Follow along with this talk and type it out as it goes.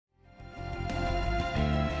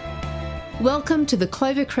Welcome to the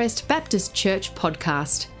Clovercrest Baptist Church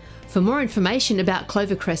podcast. For more information about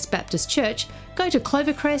Clovercrest Baptist Church, go to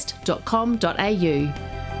clovercrest.com.au.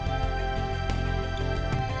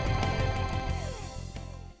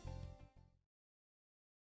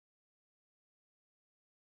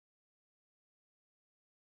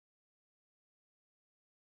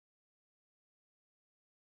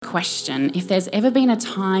 Question, if there's ever been a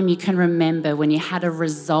time you can remember when you had a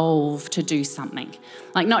resolve to do something,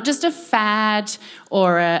 like not just a fad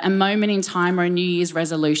or a moment in time or a New Year's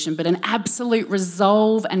resolution, but an absolute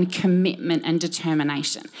resolve and commitment and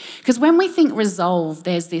determination. Because when we think resolve,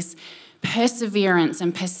 there's this perseverance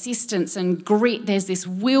and persistence and grit, there's this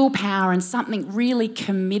willpower and something really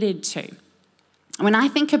committed to. When I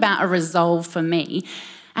think about a resolve for me,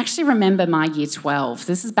 I actually remember my year 12.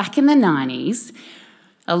 This is back in the 90s.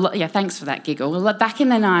 Thanks for that giggle. Back in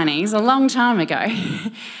the 90s, a long time ago,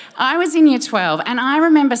 I was in year 12 and I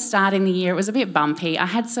remember starting the year, it was a bit bumpy. I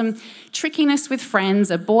had some trickiness with friends.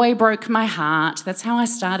 A boy broke my heart. That's how I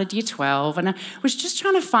started year 12. And I was just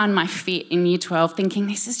trying to find my fit in year 12, thinking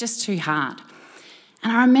this is just too hard.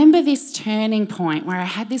 And I remember this turning point where I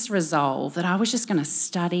had this resolve that I was just going to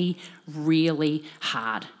study really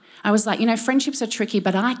hard. I was like, friendships are tricky,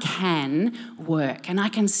 but I can work and I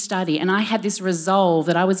can study. And I had this resolve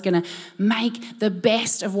that I was going to make the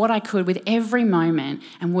best of what I could with every moment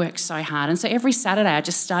and work so hard. And so every Saturday I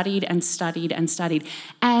just studied and studied and studied.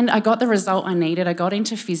 And I got the result I needed. I got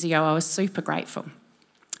into physio. I was super grateful.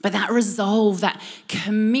 But that resolve, that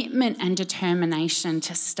commitment and determination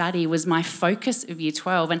to study was my focus of year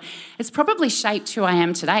 12. And it's probably shaped who I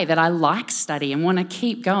am today, that I like study and want to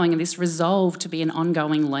keep going, and this resolve to be an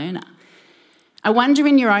ongoing learner. I wonder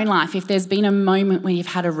in your own life if there's been a moment where you've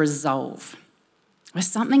had a resolve, where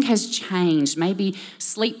something has changed, maybe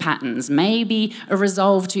sleep patterns, maybe a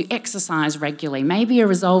resolve to exercise regularly, maybe a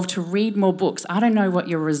resolve to read more books. I don't know what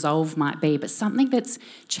your resolve might be, but something that's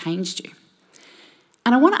changed you.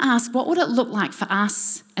 And I want to ask, what would it look like for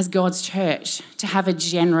us as God's church to have a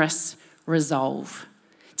generous resolve?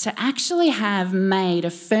 To actually have made a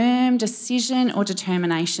firm decision or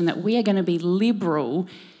determination that we are going to be liberal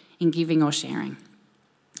in giving or sharing.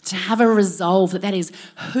 To have a resolve that is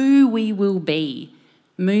who we will be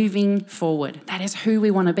moving forward. That is who we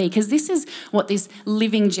want to be. Because this is what this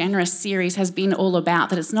Living Generous series has been all about.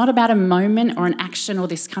 That it's not about a moment or an action or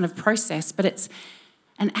this kind of process, but it's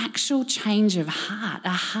an actual change of heart, a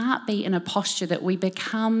heartbeat and a posture that we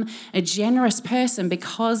become a generous person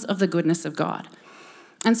because of the goodness of God.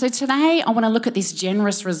 And so today I want to look at this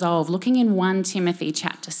generous resolve, looking in 1 Timothy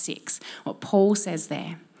chapter 6, what Paul says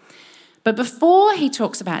there. But before he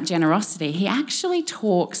talks about generosity, he actually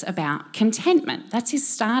talks about contentment. That's his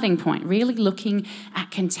starting point, really looking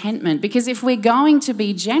at contentment. Because if we're going to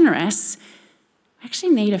be generous, we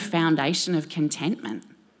actually need a foundation of contentment.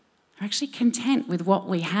 We're actually content with what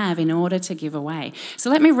we have in order to give away. So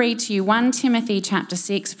let me read to you 1 Timothy chapter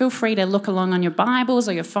 6. Feel free to look along on your Bibles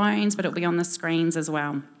or your phones, but it'll be on the screens as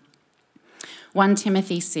well. 1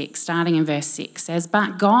 Timothy 6, starting in verse 6, says,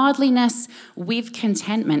 "But godliness with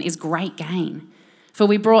contentment is great gain. For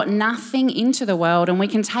we brought nothing into the world and we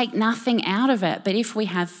can take nothing out of it. But if we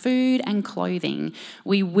have food and clothing,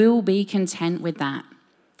 we will be content with that.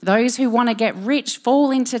 Those who want to get rich fall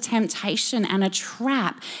into temptation and a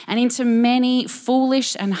trap and into many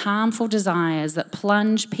foolish and harmful desires that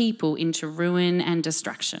plunge people into ruin and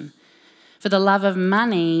destruction. For the love of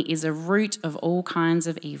money is a root of all kinds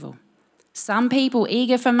of evil. Some people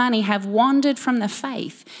eager for money have wandered from the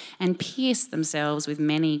faith and pierced themselves with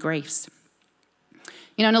many griefs."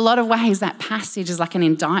 In a lot of ways, that passage is like an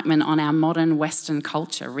indictment on our modern Western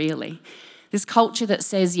culture, really. This culture that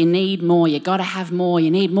says you need more, you got to have more,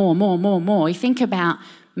 you need more. You think about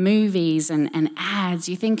movies and ads,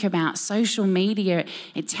 you think about social media,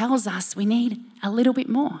 it tells us we need a little bit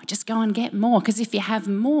more. Just go and get more, because if you have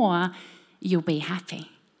more, you'll be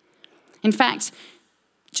happy. In fact,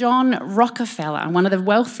 John Rockefeller, one of the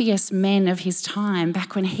wealthiest men of his time,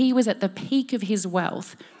 back when he was at the peak of his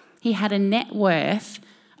wealth, he had a net worth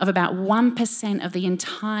of about 1% of the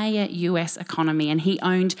entire US economy, and he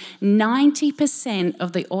owned 90%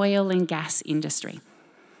 of the oil and gas industry.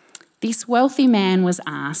 This wealthy man was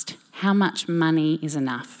asked, how much money is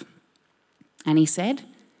enough? And he said,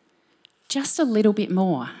 just a little bit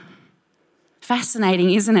more. Fascinating,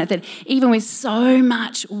 isn't it, that even with so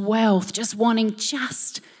much wealth, just wanting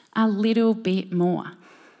just a little bit more.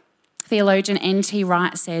 Theologian N.T.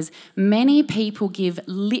 Wright says, many people give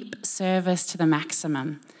lip service to the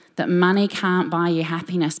maximum, that money can't buy you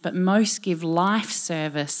happiness, but most give life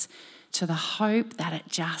service to the hope that it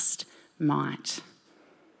just might.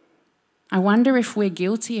 I wonder if we're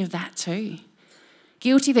guilty of that too.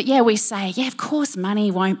 Guilty that, we say, of course money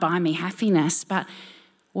won't buy me happiness, but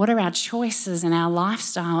what are our choices and our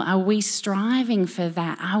lifestyle? Are we striving for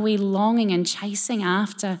that? Are we longing and chasing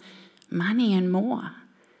after money and more?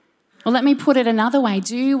 Well, let me put it another way.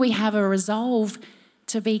 Do we have a resolve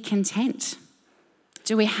to be content?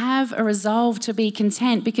 Do we have a resolve to be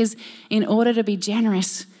content? Because in order to be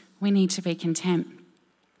generous, we need to be content.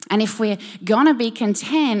 And if we're going to be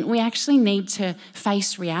content, we actually need to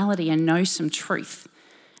face reality and know some truth.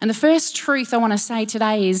 And the first truth I want to say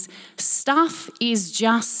today is stuff is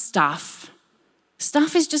just stuff.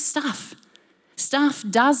 Stuff is just stuff. Stuff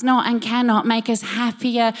does not and cannot make us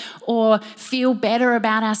happier or feel better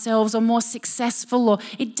about ourselves or more successful, or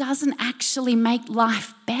it doesn't actually make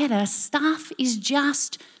life better. Stuff is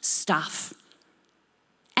just stuff.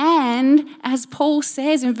 And as Paul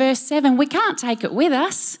says in verse 7, we can't take it with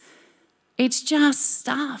us. It's just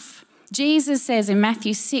stuff. Jesus says in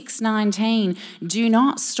Matthew 6:19, do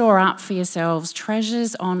not store up for yourselves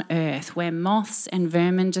treasures on earth where moths and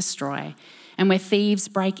vermin destroy and where thieves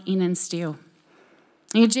break in and steal.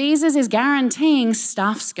 Jesus is guaranteeing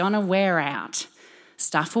stuff's going to wear out.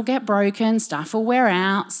 Stuff will get broken, stuff will wear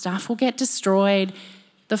out, stuff will get destroyed.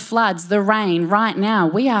 The floods, the rain, right now,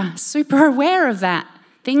 we are super aware of that.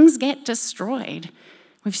 Things get destroyed.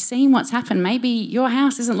 We've seen what's happened. Maybe your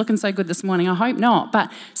house isn't looking so good this morning. I hope not.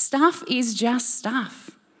 But stuff is just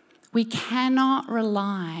stuff. We cannot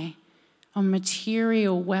rely on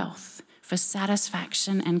material wealth for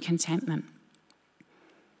satisfaction and contentment.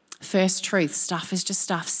 First truth, stuff is just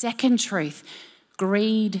stuff. Second truth,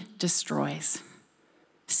 greed destroys.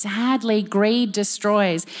 Sadly, greed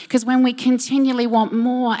destroys, because when we continually want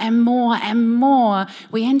more and more and more,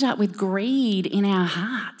 we end up with greed in our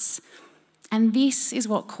hearts. And this is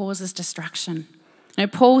what causes destruction. Now,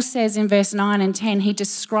 Paul says in verse 9 and 10, he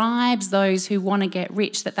describes those who want to get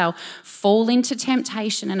rich, that they'll fall into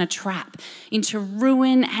temptation and a trap, into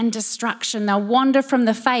ruin and destruction. They'll wander from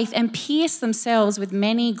the faith and pierce themselves with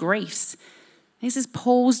many griefs. This is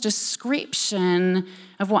Paul's description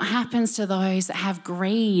of what happens to those that have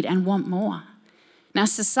greed and want more. Now,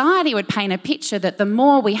 society would paint a picture that the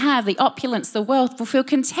more we have, the opulence, the wealth, we'll feel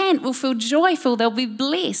content, we'll feel joyful, there'll be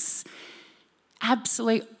bliss.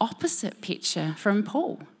 Absolute opposite picture from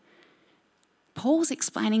Paul. Paul's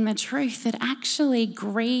explaining the truth that actually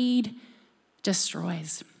greed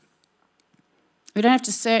destroys. We don't have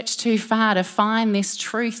to search too far to find this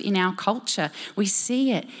truth in our culture. We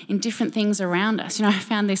see it in different things around us. I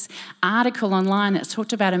found this article online that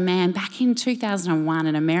talked about a man back in 2001,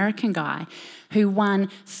 an American guy, who won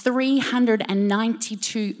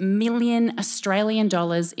 392 million Australian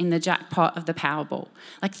dollars in the jackpot of the Powerball.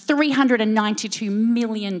 Like $392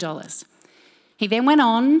 million. He then went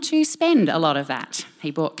on to spend a lot of that. He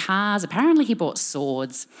bought cars, apparently he bought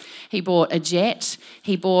swords. He bought a jet.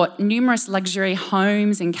 He bought numerous luxury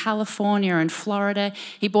homes in California and Florida.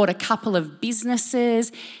 He bought a couple of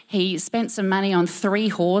businesses. He spent some money on 3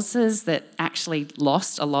 horses that actually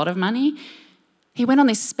lost a lot of money. He went on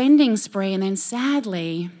this spending spree, and then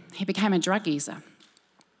sadly, he became a drug user.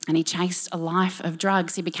 And he chased a life of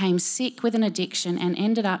drugs. He became sick with an addiction and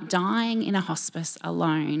ended up dying in a hospice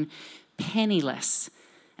alone, penniless,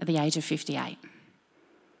 at the age of 58.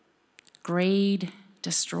 Greed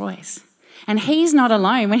destroys. And he's not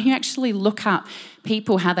alone. When you actually look up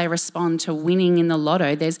people, how they respond to winning in the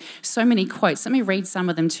lotto, there's so many quotes. Let me read some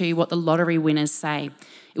of them to you, what the lottery winners say.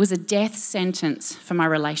 It was a death sentence for my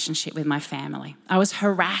relationship with my family. I was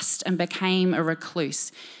harassed and became a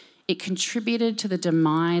recluse. It contributed to the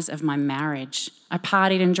demise of my marriage. I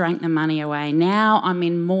partied and drank the money away. Now I'm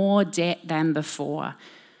in more debt than before.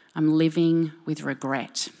 I'm living with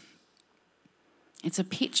regret. It's a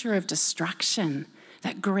picture of destruction,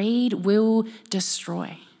 that greed will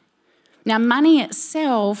destroy. Now, money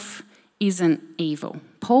itself isn't evil.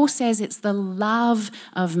 Paul says it's the love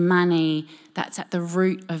of money that's at the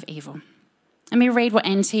root of evil. Let me read what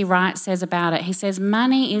N.T. Wright says about it. He says,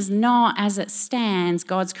 money is not, as it stands,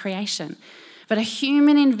 God's creation, but a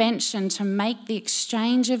human invention to make the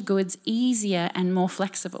exchange of goods easier and more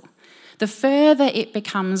flexible. The further it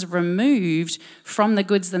becomes removed from the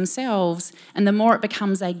goods themselves and the more it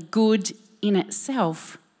becomes a good in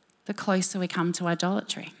itself, the closer we come to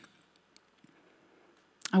idolatry.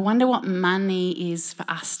 I wonder what money is for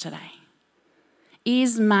us today.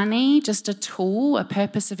 Is money just a tool, a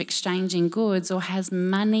purpose of exchanging goods, or has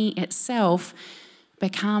money itself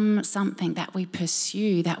become something that we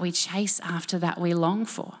pursue, that we chase after, that we long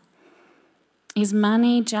for? Is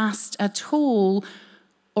money just a tool,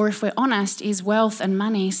 Or if we're honest, is wealth and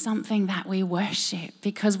money something that we worship?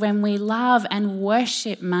 Because when we love and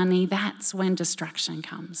worship money, that's when destruction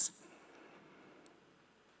comes.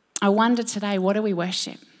 I wonder today, what do we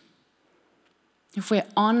worship? If we're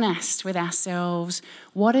honest with ourselves,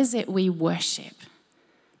 what is it we worship?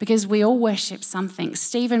 Because we all worship something.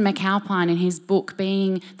 Stephen McAlpine, in his book,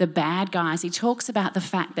 Being the Bad Guys, he talks about the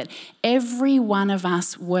fact that every one of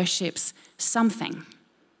us worships something.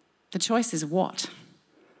 The choice is what?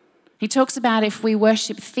 He talks about if we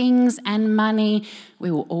worship things and money, we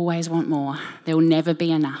will always want more. There will never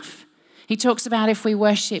be enough. He talks about if we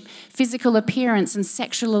worship physical appearance and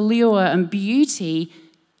sexual allure and beauty,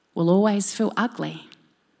 we'll always feel ugly.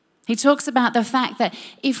 He talks about the fact that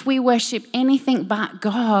if we worship anything but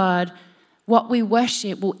God, what we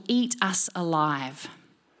worship will eat us alive.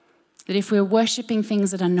 That if we're worshipping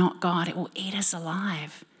things that are not God, it will eat us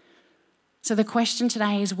alive. So the question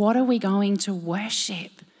today is, what are we going to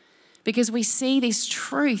worship? Because we see this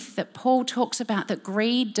truth that Paul talks about, that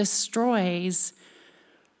greed destroys.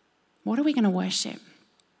 What are we going to worship?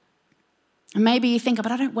 And maybe you think,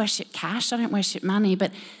 but I don't worship cash, I don't worship money.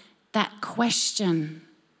 But that question,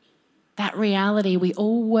 that reality, we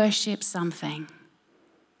all worship something.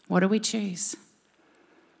 What do we choose?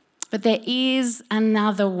 But there is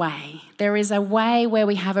another way. There is a way where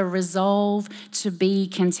we have a resolve to be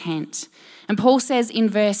content. And Paul says in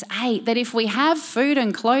verse 8 that if we have food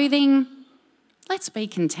and clothing, let's be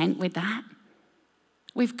content with that.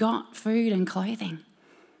 We've got food and clothing.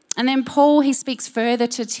 And then Paul, he speaks further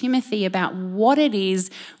to Timothy about what it is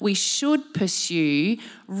we should pursue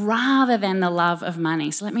rather than the love of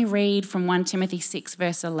money. So let me read from 1 Timothy 6,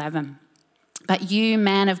 verse 11. But you,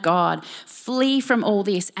 man of God, flee from all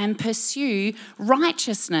this and pursue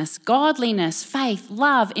righteousness, godliness, faith,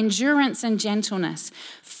 love, endurance, and gentleness.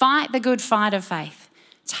 Fight the good fight of faith.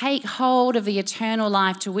 Take hold of the eternal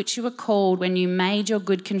life to which you were called when you made your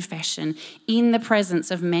good confession in the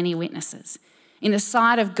presence of many witnesses. In the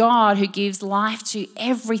sight of God, who gives life to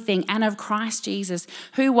everything, and of Christ Jesus,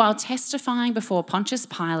 who, while testifying before Pontius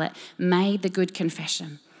Pilate, made the good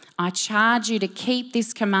confession. I charge you to keep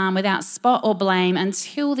this command without spot or blame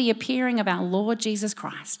until the appearing of our Lord Jesus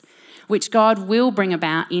Christ, which God will bring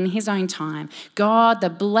about in his own time. God, the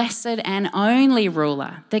blessed and only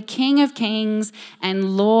ruler, the King of kings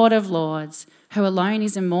and Lord of lords, who alone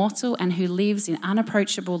is immortal and who lives in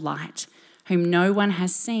unapproachable light, whom no one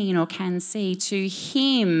has seen or can see. To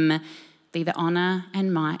him be the honour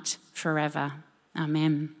and might forever.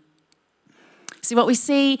 Amen. See, what we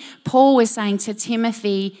see Paul is saying to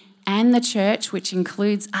Timothy and the church, which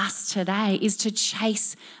includes us today, is to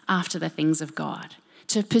chase after the things of God,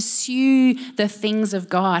 to pursue the things of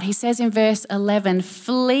God. He says in verse 11,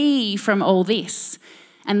 flee from all this.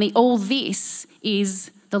 And the all this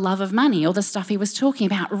is the love of money, or the stuff he was talking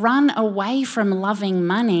about. Run away from loving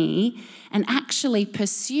money and actually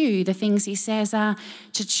pursue the things he says are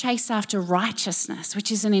to chase after righteousness, which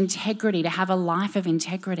is an integrity, to have a life of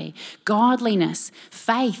integrity, godliness,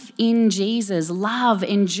 faith in Jesus, love,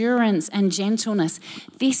 endurance, and gentleness.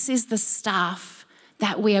 This is the stuff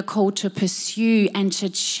that we are called to pursue and to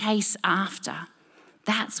chase after.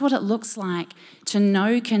 That's what it looks like to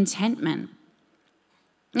know contentment.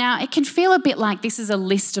 Now, it can feel a bit like this is a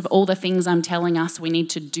list of all the things I'm telling us we need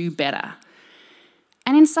to do better.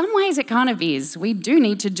 And in some ways it kind of is. We do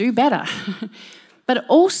need to do better. But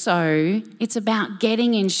also it's about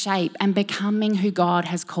getting in shape and becoming who God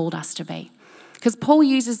has called us to be. Because Paul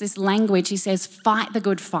uses this language, he says, fight the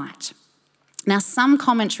good fight. Now, some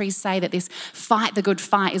commentaries say that this fight the good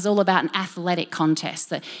fight is all about an athletic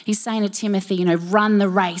contest, that he's saying to Timothy, run the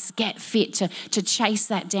race, get fit to chase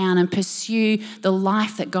that down and pursue the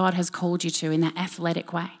life that God has called you to in that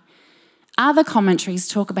athletic way. Other commentaries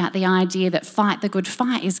talk about the idea that fight the good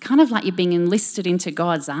fight is kind of like you're being enlisted into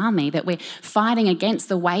God's army, that we're fighting against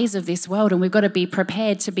the ways of this world and we've got to be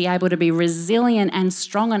prepared to be able to be resilient and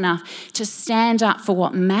strong enough to stand up for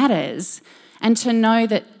what matters, and to know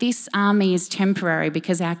that this army is temporary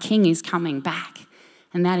because our King is coming back,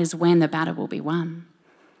 and that is when the battle will be won.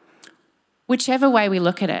 Whichever way we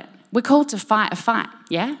look at it, we're called to fight a fight,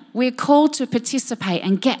 yeah? We're called to participate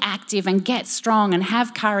and get active and get strong and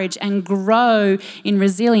have courage and grow in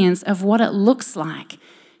resilience of what it looks like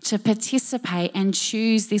to participate and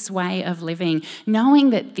choose this way of living,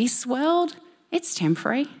 knowing that this world, it's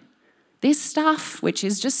temporary. This stuff, which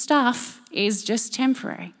is just stuff, is just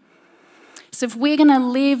temporary. So if we're going to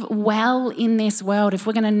live well in this world, if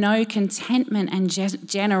we're going to know contentment and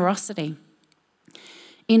generosity,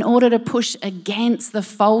 in order to push against the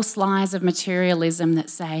false lies of materialism that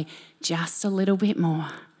say just a little bit more,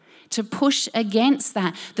 to push against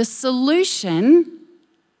that, the solution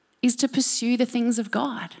is to pursue the things of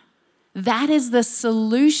God. That is the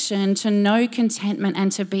solution to know contentment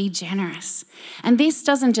and to be generous. And this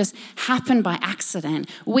doesn't just happen by accident.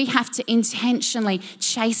 We have to intentionally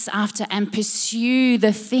chase after and pursue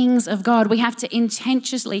the things of God. We have to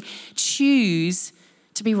intentionally choose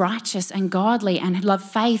to be righteous and godly and love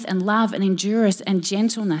faith and love and endurance and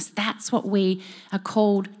gentleness. That's what we are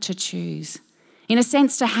called to choose. In a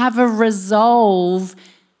sense, to have a resolve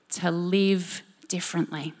to live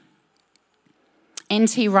differently.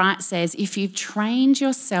 N.T. Wright says, if you've trained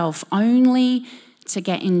yourself only to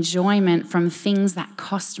get enjoyment from things that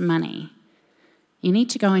cost money, you need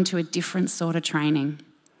to go into a different sort of training.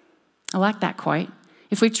 I like that quote.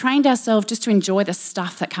 If we've trained ourselves just to enjoy the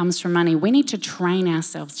stuff that comes from money, we need to train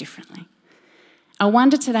ourselves differently. I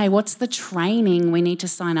wonder today, what's the training we need to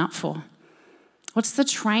sign up for? What's the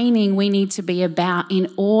training we need to be about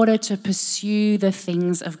in order to pursue the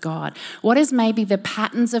things of God? What is maybe the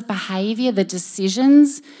patterns of behavior, the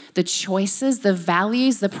decisions, the choices, the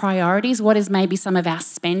values, the priorities? What is maybe some of our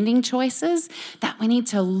spending choices that we need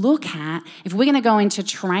to look at if we're going to go into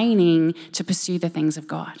training to pursue the things of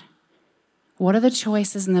God? What are the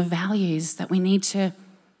choices and the values that we need to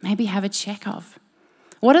maybe have a check of?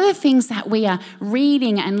 What are the things that we are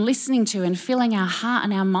reading and listening to and filling our heart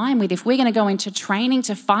and our mind with if we're going to go into training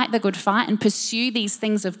to fight the good fight and pursue these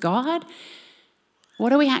things of God?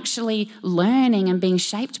 What are we actually learning and being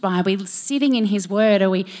shaped by? Are we sitting in His Word?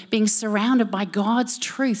 Are we being surrounded by God's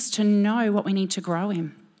truths to know what we need to grow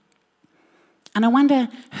in? And I wonder,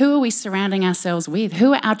 who are we surrounding ourselves with?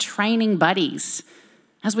 Who are our training buddies?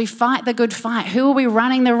 As we fight the good fight, who are we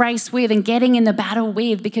running the race with and getting in the battle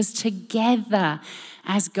with? Because together,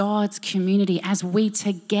 as God's community, as we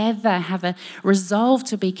together have a resolve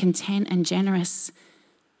to be content and generous,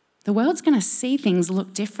 the world's going to see things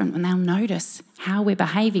look different when they'll notice how we're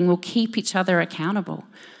behaving. We'll keep each other accountable.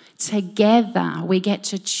 Together, we get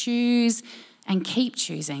to choose and keep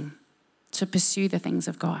choosing to pursue the things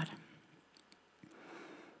of God.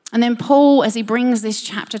 And then Paul, as he brings this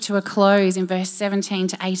chapter to a close in verse 17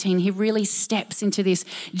 to 18, he really steps into this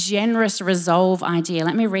generous resolve idea.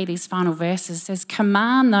 Let me read his final verses. It says,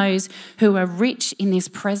 command those who are rich in this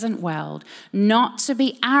present world not to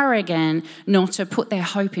be arrogant, nor to put their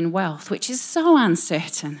hope in wealth, which is so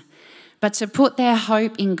uncertain, but to put their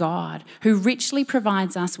hope in God, who richly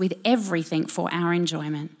provides us with everything for our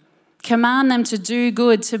enjoyment. Command them to do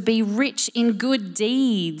good, to be rich in good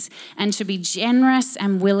deeds, and to be generous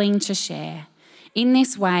and willing to share. In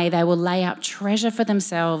this way, they will lay up treasure for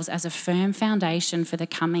themselves as a firm foundation for the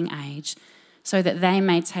coming age, so that they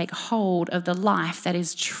may take hold of the life that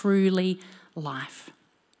is truly life.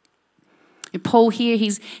 Paul here,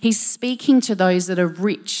 he's speaking to those that are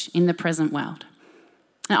rich in the present world.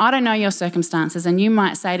 Now, I don't know your circumstances, and you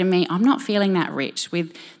might say to me, I'm not feeling that rich.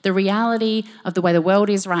 With the reality of the way the world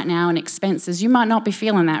is right now and expenses, you might not be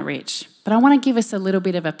feeling that rich. But I want to give us a little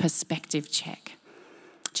bit of a perspective check.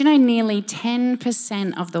 Do you know nearly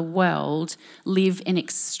 10% of the world live in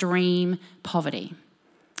extreme poverty?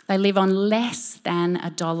 They live on less than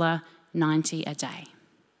 $1.90 a day.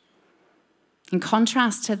 In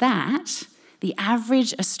contrast to that, the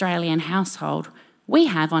average Australian household, we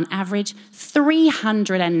have on average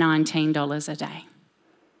 $319 a day.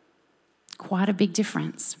 Quite a big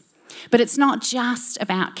difference. But it's not just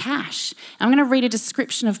about cash. I'm going to read a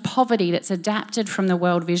description of poverty that's adapted from the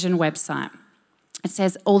World Vision website. It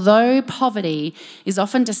says, although poverty is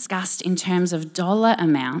often discussed in terms of dollar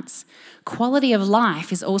amounts, quality of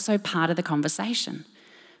life is also part of the conversation.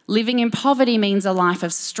 Living in poverty means a life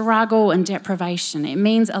of struggle and deprivation. It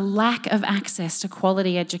means a lack of access to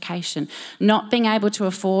quality education, not being able to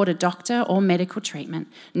afford a doctor or medical treatment,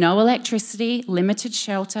 no electricity, limited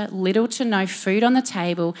shelter, little to no food on the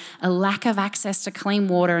table, a lack of access to clean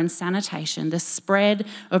water and sanitation, the spread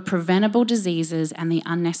of preventable diseases, and the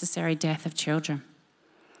unnecessary death of children.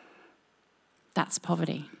 That's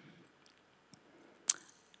poverty.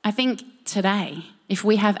 I think today, if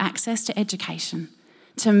we have access to education,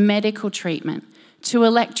 to medical treatment, to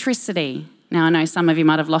electricity. Now, I know some of you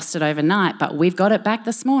might have lost it overnight, but we've got it back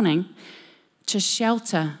this morning. To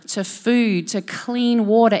shelter, to food, to clean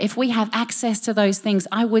water. If we have access to those things,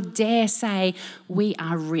 I would dare say we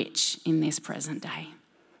are rich in this present day.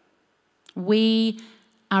 We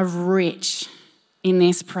are rich in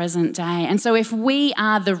this present day. And so if we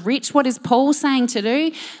are the rich, what is Paul saying to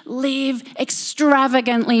do? Live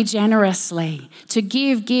extravagantly generously, to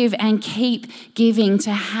give, and keep giving,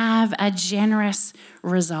 to have a generous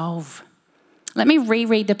resolve. Let me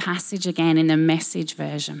reread the passage again in the Message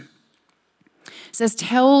version. It says,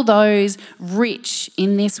 tell those rich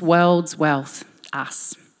in this world's wealth,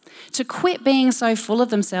 us, to quit being so full of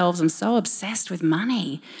themselves and so obsessed with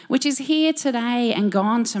money, which is here today and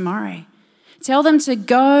gone tomorrow. Tell them to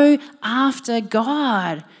go after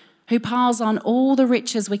God, who piles on all the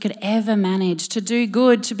riches we could ever manage, to do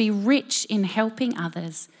good, to be rich in helping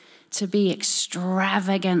others, to be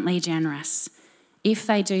extravagantly generous. If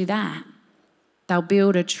they do that, they'll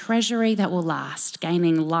build a treasury that will last,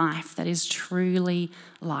 gaining life that is truly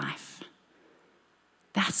life.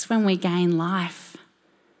 That's when we gain life,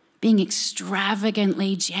 being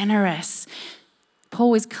extravagantly generous.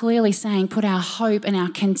 Paul is clearly saying, put our hope and our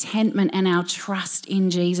contentment and our trust in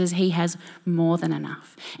Jesus. He has more than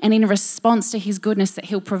enough. And in response to his goodness that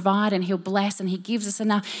he'll provide and he'll bless and he gives us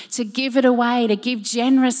enough to give it away, to give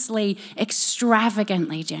generously,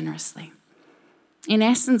 extravagantly generously. In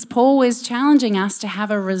essence, Paul is challenging us to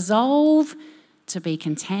have a resolve to be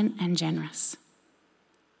content and generous.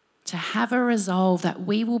 To have a resolve that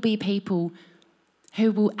we will be people who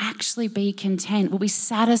will actually be content, will be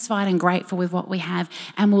satisfied and grateful with what we have,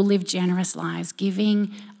 and will live generous lives,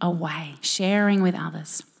 giving away, sharing with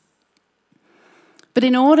others. But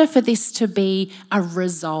in order for this to be a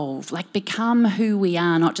resolve, like become who we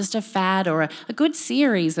are, not just a fad or a good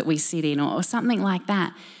series that we sit in or something like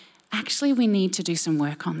that, actually we need to do some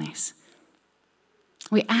work on this.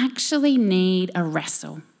 We actually need a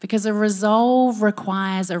wrestle, because a resolve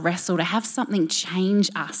requires a wrestle to have something change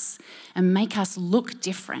us and make us look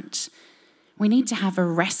different. We need to have a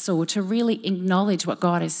wrestle to really acknowledge what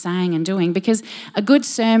God is saying and doing, because a good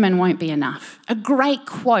sermon won't be enough. A great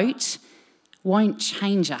quote won't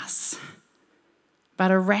change us.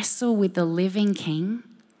 But a wrestle with the living King,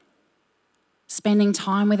 spending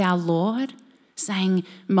time with our Lord, saying,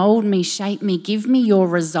 mold me, shape me, give me your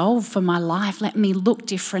resolve for my life. Let me look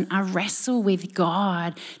different. A wrestle with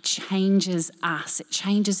God changes us. It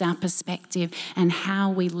changes our perspective and how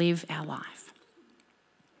we live our life.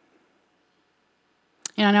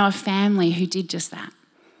 You know, I know a family who did just that,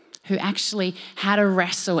 who actually had a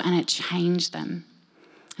wrestle and it changed them.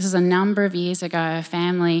 This is a number of years ago. A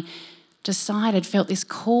family felt this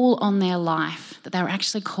call on their life that they were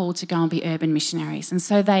actually called to go and be urban missionaries. And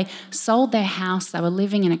so they sold their house. They were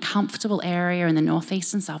living in a comfortable area in the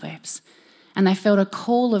northeastern suburbs. And they felt a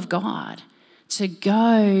call of God to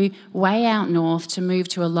go way out north, to move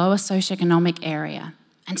to a lower socioeconomic area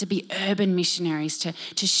and to be urban missionaries,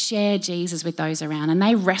 to share Jesus with those around. And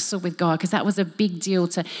they wrestled with God, because that was a big deal,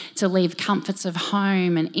 to leave comforts of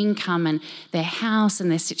home and income and their house and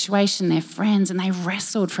their situation, their friends. And they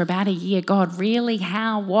wrestled for about a year. God, really?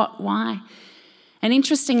 How? What? Why? And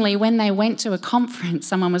interestingly, when they went to a conference,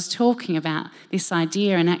 someone was talking about this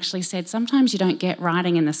idea and actually said, sometimes you don't get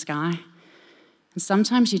writing in the sky. And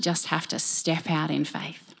sometimes you just have to step out in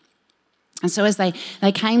faith. And so as they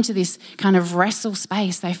came to this kind of wrestle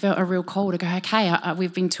space, they felt a real call to go, okay,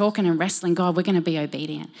 we've been talking and wrestling, God, we're going to be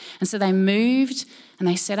obedient. And so they moved and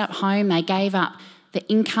they set up home. They gave up the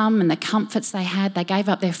income and the comforts they had. They gave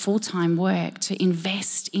up their full-time work to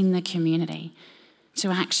invest in the community, to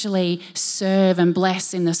actually serve and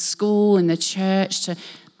bless in the school, in the church, to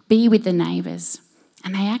be with the neighbours.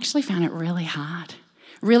 And they actually found it really hard.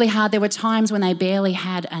 Really hard. There were times when they barely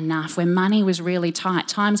had enough, when money was really tight,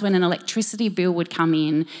 times when an electricity bill would come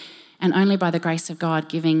in and only by the grace of God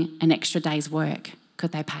giving an extra day's work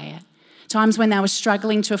could they pay it. Times when they were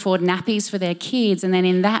struggling to afford nappies for their kids, and then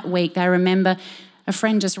in that week they remember a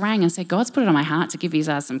friend just rang and said, God's put it on my heart to give you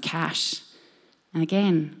some cash. And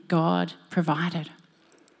again, God provided.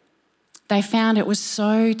 They found it was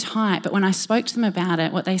so tight, but when I spoke to them about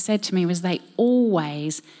it, what they said to me was they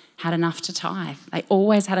always had enough to tithe. They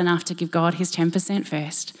always had enough to give God his 10%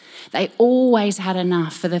 first. They always had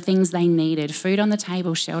enough for the things they needed, food on the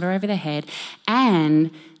table, shelter over their head,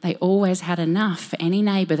 and they always had enough for any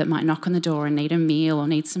neighbour that might knock on the door and need a meal or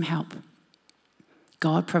need some help.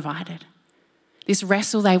 God provided. This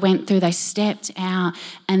wrestle they went through, they stepped out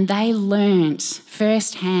and they learnt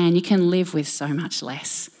firsthand you can live with so much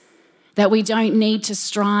less. That we don't need to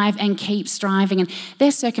strive and keep striving. And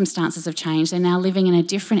their circumstances have changed. They're now living in a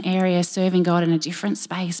different area, serving God in a different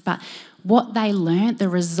space. But what they learnt, the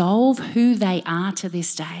resolve, who they are to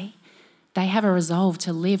this day, they have a resolve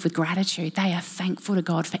to live with gratitude. They are thankful to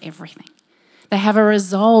God for everything. They have a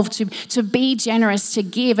resolve to be generous, to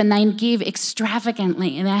give, and they give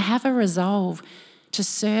extravagantly. And they have a resolve to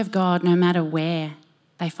serve God no matter where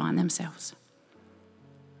they find themselves.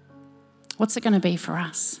 What's it going to be for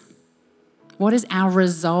us? What is our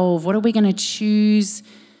resolve? What are we going to choose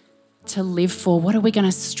to live for? What are we going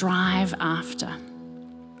to strive after?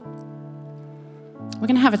 We're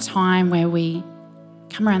going to have a time where we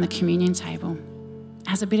come around the communion table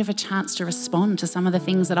as a bit of a chance to respond to some of the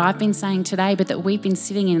things that I've been saying today, but that we've been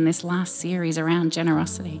sitting in this last series around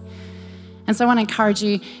generosity. And so I want to encourage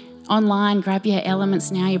you online, grab your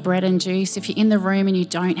elements now, your bread and juice. If you're in the room and you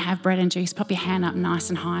don't have bread and juice, pop your hand up nice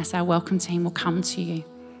and high so our welcome team will come to you.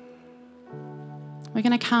 We're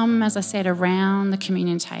going to come, as I said, around the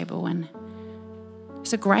communion table, and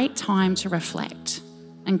it's a great time to reflect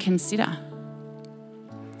and consider.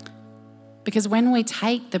 Because when we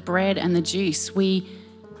take the bread and the juice, we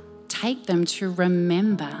take them to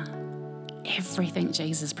remember everything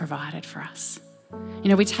Jesus provided for us. You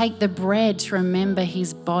know, we take the bread to remember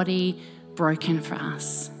his body broken for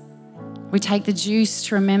us. We take the juice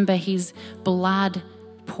to remember his blood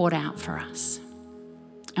poured out for us.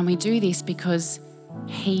 And we do this because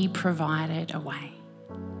he provided a way.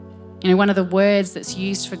 You know, one of the words that's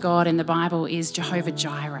used for God in the Bible is Jehovah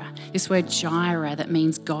Jireh. This word Jireh that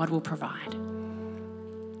means God will provide.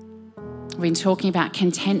 We've been talking about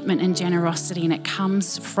contentment and generosity, and it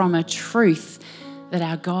comes from a truth that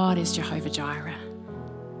our God is Jehovah Jireh,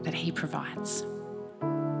 that he provides.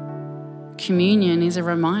 Communion is a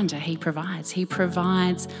reminder he provides. He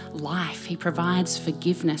provides life. He provides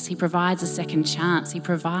forgiveness. He provides a second chance. He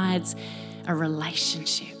provides a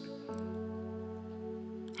relationship.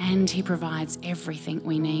 And he provides everything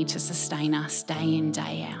we need to sustain us day in,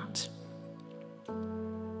 day out.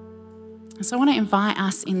 And so I want to invite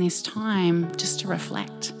us in this time just to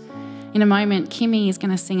reflect. In a moment, Kimmy is going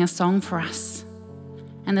to sing a song for us.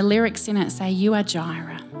 And the lyrics in it say, "You are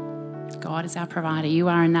Jireh. God is our provider. You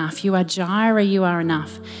are enough. You are Jireh. You are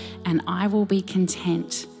enough. And I will be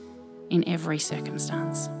content in every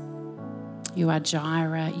circumstance." You are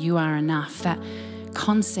Jireh. You are enough. That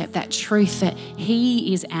concept, that truth that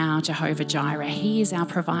he is our Jehovah Jireh. He is our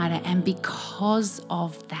provider. And because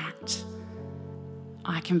of that,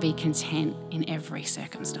 I can be content in every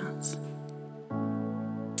circumstance.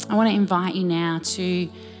 I want to invite you now to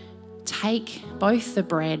take both the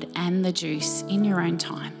bread and the juice in your own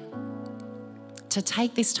time. To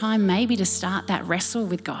take this time maybe to start that wrestle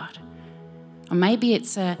with God. Or maybe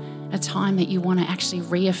it's a time that you want to actually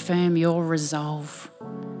reaffirm your resolve,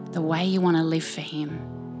 the way you want to live for him.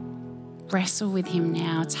 Wrestle with him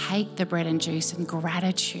now. Take the bread and juice in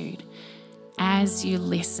gratitude as you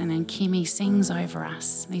listen and Kimmy sings over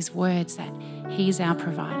us these words that he's our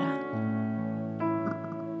provider.